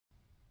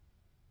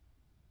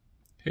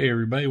Hey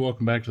everybody,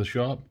 welcome back to the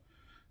shop.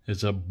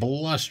 It's a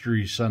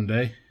blustery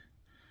Sunday.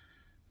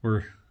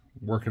 We're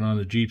working on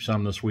the Jeep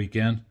some this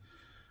weekend.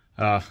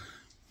 Got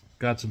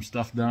some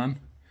stuff done.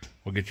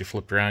 We'll get you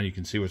flipped around, you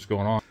can see what's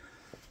going on.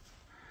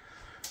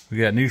 We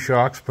got new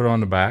shocks put on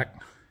the back.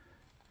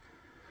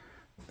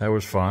 That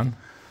was fun.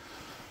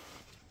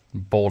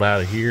 Bolt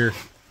out of here.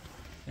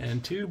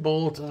 And two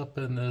bolts up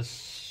in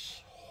this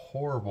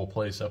horrible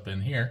place up in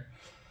here.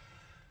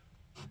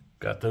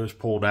 Got those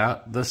pulled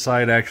out. This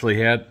side actually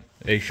had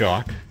a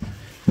shock.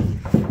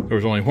 There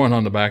was only one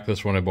on the back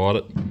this when I bought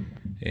it,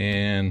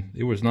 and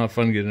it was not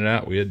fun getting it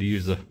out. We had to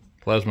use the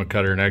plasma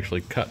cutter and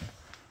actually cut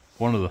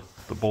one of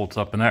the bolts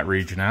up in that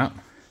region out.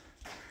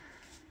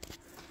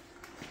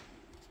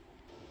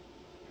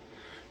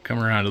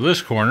 Come around to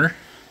this corner,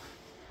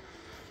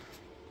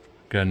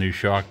 got a new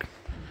shock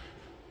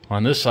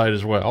on this side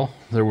as well.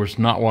 There was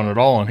not one at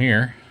all in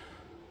here.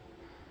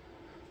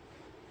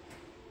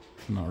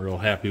 I'm not real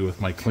happy with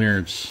my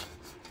clearance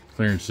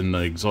in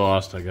the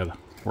exhaust. I gotta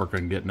work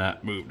on getting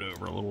that moved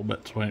over a little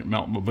bit so I ain't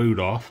melting my boot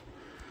off.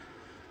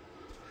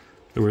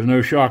 There was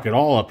no shock at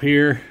all up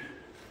here.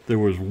 There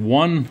was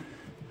one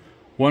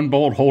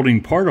bolt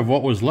holding part of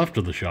what was left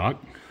of the shock.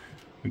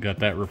 We got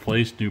that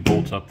replaced, new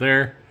bolts up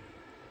there.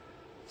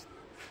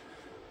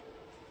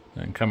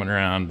 And coming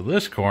around to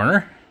this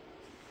corner,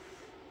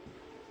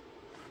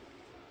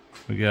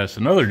 we got us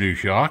another new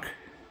shock.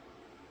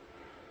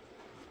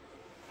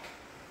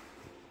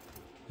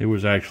 It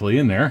was actually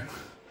in there.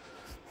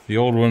 The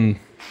old one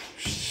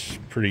is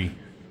pretty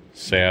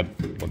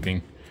sad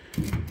looking.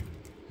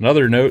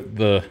 Another note,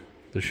 the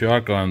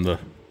shock on the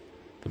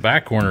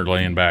back corner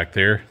laying back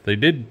there, they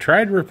did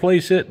try to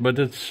replace it, but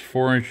it's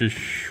 4 inches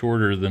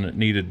shorter than it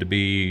needed to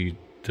be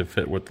to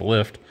fit with the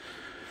lift.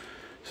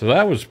 So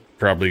that was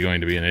probably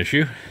going to be an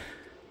issue.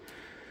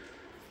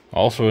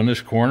 Also in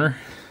this corner,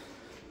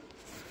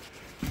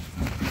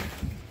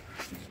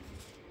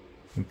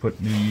 we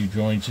put new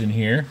U-joints in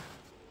here.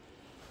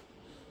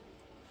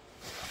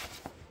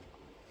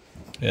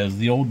 As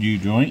the old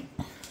U-joint.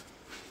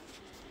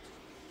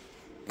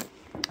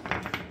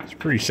 It's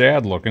pretty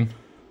sad looking.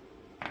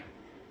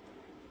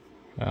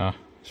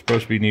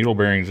 Supposed to be needle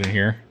bearings in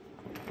here.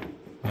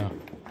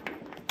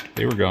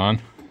 They were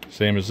gone.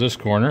 Same as this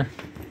corner.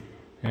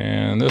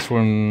 And this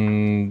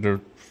one,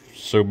 they're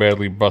so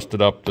badly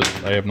busted up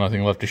that I have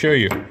nothing left to show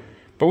you.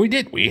 But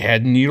we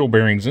had needle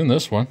bearings in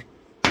this one.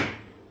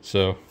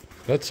 So,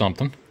 that's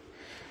something.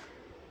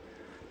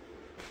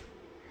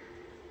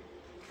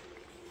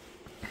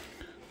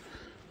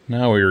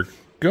 Now we're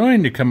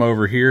going to come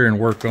over here and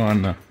work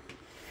on the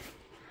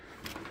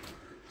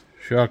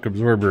shock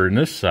absorber in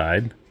this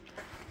side.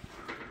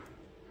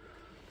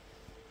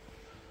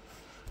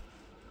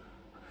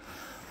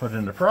 But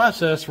in the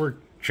process, we're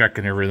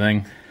checking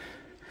everything.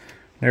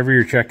 Whenever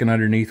you're checking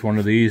underneath one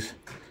of these,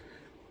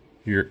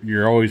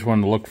 you're always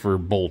wanting to look for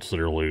bolts that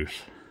are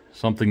loose.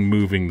 Something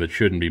moving that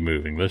shouldn't be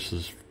moving. This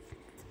is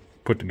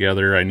put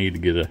together. I need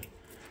to get a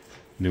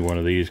new one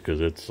of these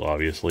because it's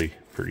obviously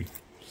pretty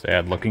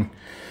sad looking.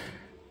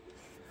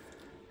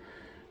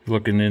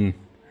 Looking in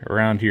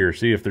around here,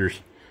 see if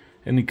there's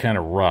any kind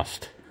of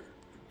rust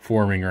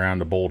forming around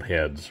the bolt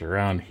heads,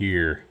 around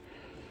here,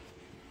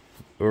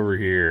 over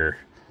here,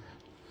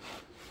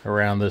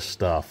 around this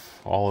stuff.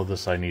 All of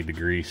this I need to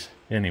grease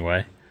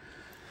anyway.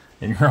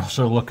 And you're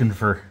also looking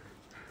for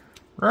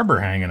rubber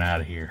hanging out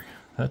of here.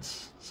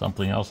 That's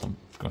something else I'm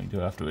going to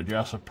have to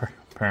adjust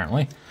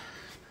apparently.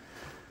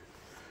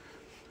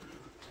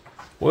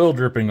 Oil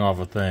dripping off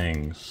of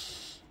things.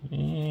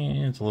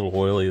 It's a little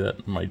oily.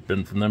 That might have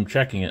been from them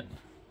checking it.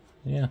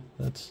 Yeah,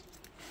 that's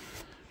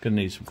gonna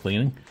need some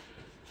cleaning.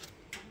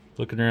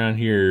 Looking around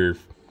here,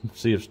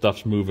 see if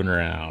stuff's moving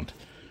around.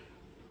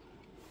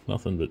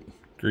 Nothing but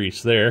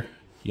grease there.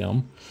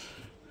 Yum.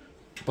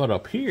 But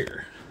up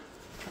here,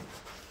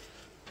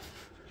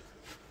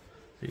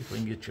 see if we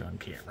can get you on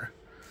camera.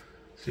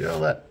 See all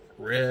that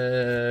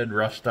red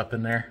rust up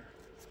in there?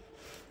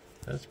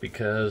 That's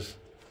because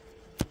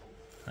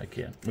I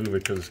can't move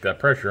it because it's got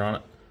pressure on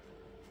it.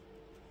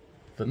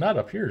 The nut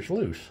up here is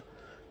loose.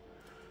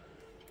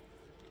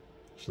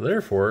 So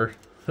therefore,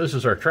 this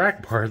is our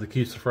track bar that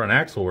keeps the front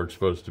axle where it's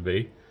supposed to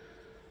be.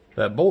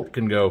 That bolt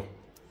can go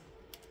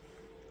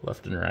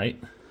left and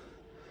right.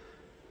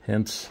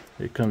 Hence,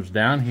 it comes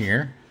down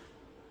here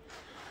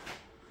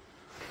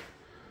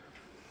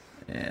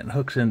and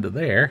hooks into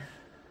there.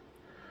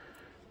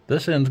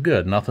 This end's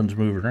good, nothing's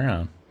moving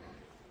around.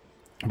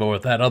 But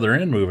with that other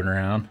end moving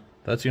around,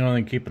 that's the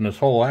only thing keeping this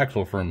whole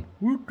axle from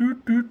whoop,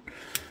 whoop, whoop.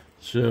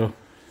 So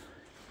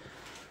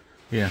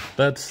yeah,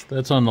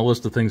 that's on the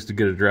list of things to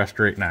get addressed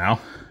right now.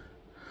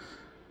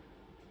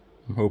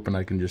 I'm hoping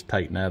I can just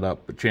tighten that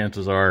up, but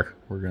chances are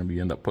we're going to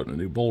end up putting a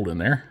new bolt in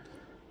there.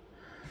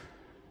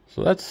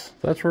 So that's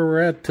where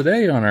we're at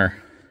today on our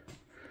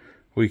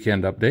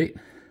weekend update.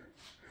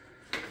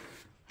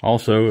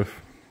 Also, if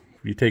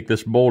you take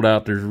this bolt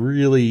out, there's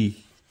really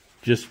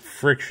just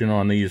friction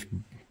on these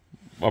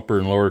upper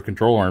and lower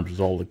control arms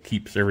is all that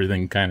keeps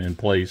everything kind of in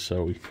place.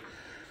 So we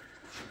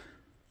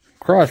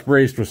cross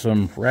braced with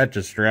some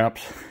ratchet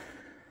straps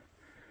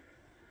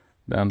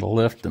down the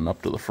lift and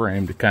up to the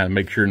frame to kind of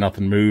make sure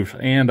nothing moves,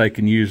 and I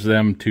can use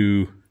them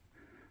to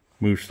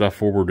move stuff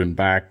forward and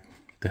back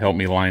to help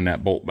me line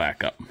that bolt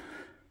back up.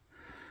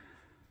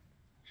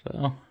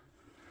 So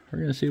we're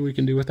going to see what we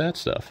can do with that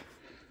stuff.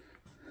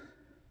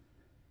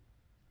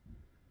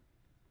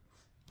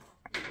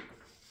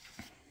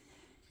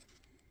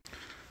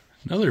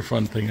 Another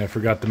fun thing I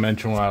forgot to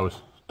mention when I was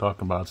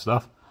talking about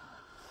stuff,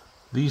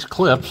 these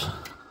clips,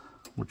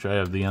 which I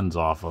have the ends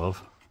off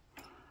of,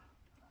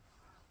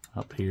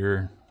 up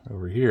here,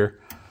 over here,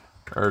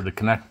 are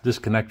to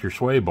disconnect your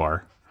sway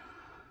bar,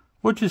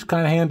 which is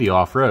kind of handy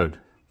off-road.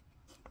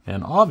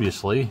 And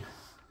obviously,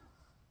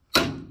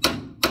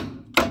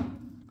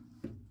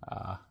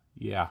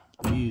 yeah,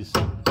 these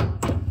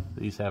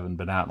haven't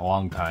been out in a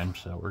long time,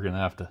 so we're gonna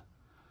have to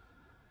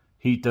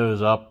heat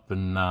those up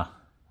and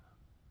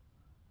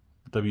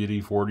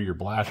WD-40 or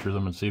blaster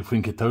them and see if we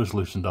can get those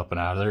loosened up and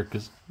out of there,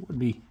 because it would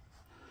be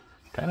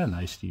kind of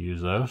nice to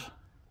use those.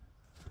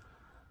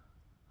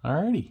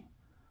 Alrighty,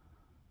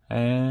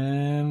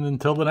 and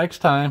until the next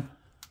time,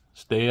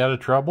 stay out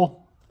of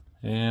trouble,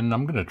 and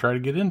I'm gonna try to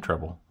get in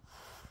trouble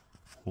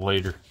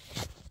later.